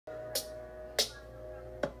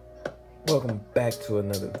Welcome back to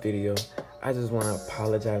another video. I just want to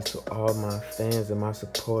apologize to all my fans and my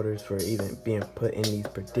supporters for even being put in these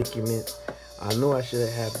predicaments. I know I should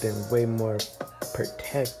have been way more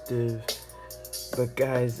protective, but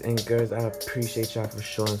guys and girls, I appreciate y'all for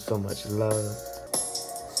showing so much love.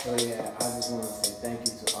 So yeah, I just want to say thank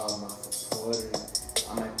you to all my supporters.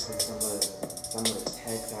 I might put some of the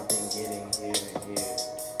texts I've been getting here and here.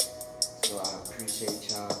 So I appreciate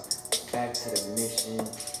y'all. Back to the mission.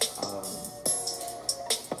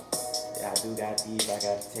 Yeah, I do got these I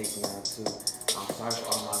got to take now too. I'm sorry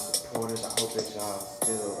for all my supporters. I hope that y'all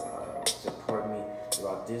still support me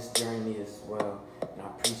throughout this journey as well. And I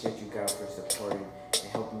appreciate you guys for supporting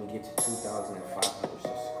and helping me get to 2,500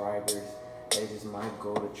 subscribers. That is my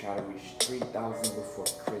goal, to try to reach 3,000 before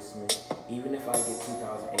Christmas. Even if I get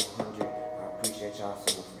 2,800, I appreciate y'all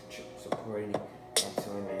so much for supporting and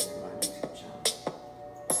tuning in to my YouTube channel.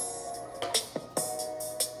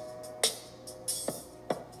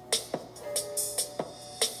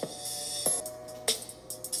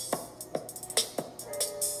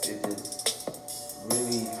 It is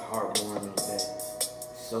really heartwarming that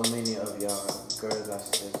so many of y'all girls are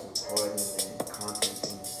still supporting and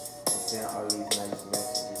commenting and saying all these nice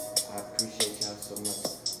messages. I appreciate y'all so much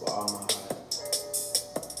with all my heart.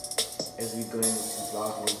 As we go into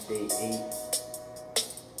VLOGMAS Day 8,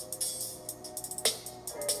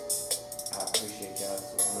 I appreciate y'all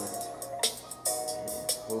so much. And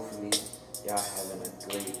hopefully y'all having a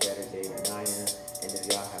better day than I am. And if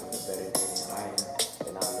y'all having a better day than I am,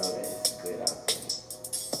 then I know that it's good out there.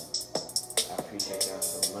 I appreciate y'all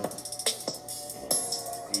so much. And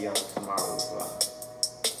see y'all tomorrow's vlog.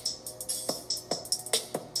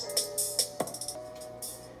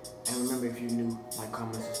 And remember, if you're new, like,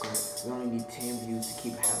 comment, subscribe. We only need 10 views to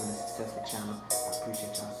keep having a successful channel. I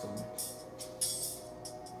appreciate y'all so much.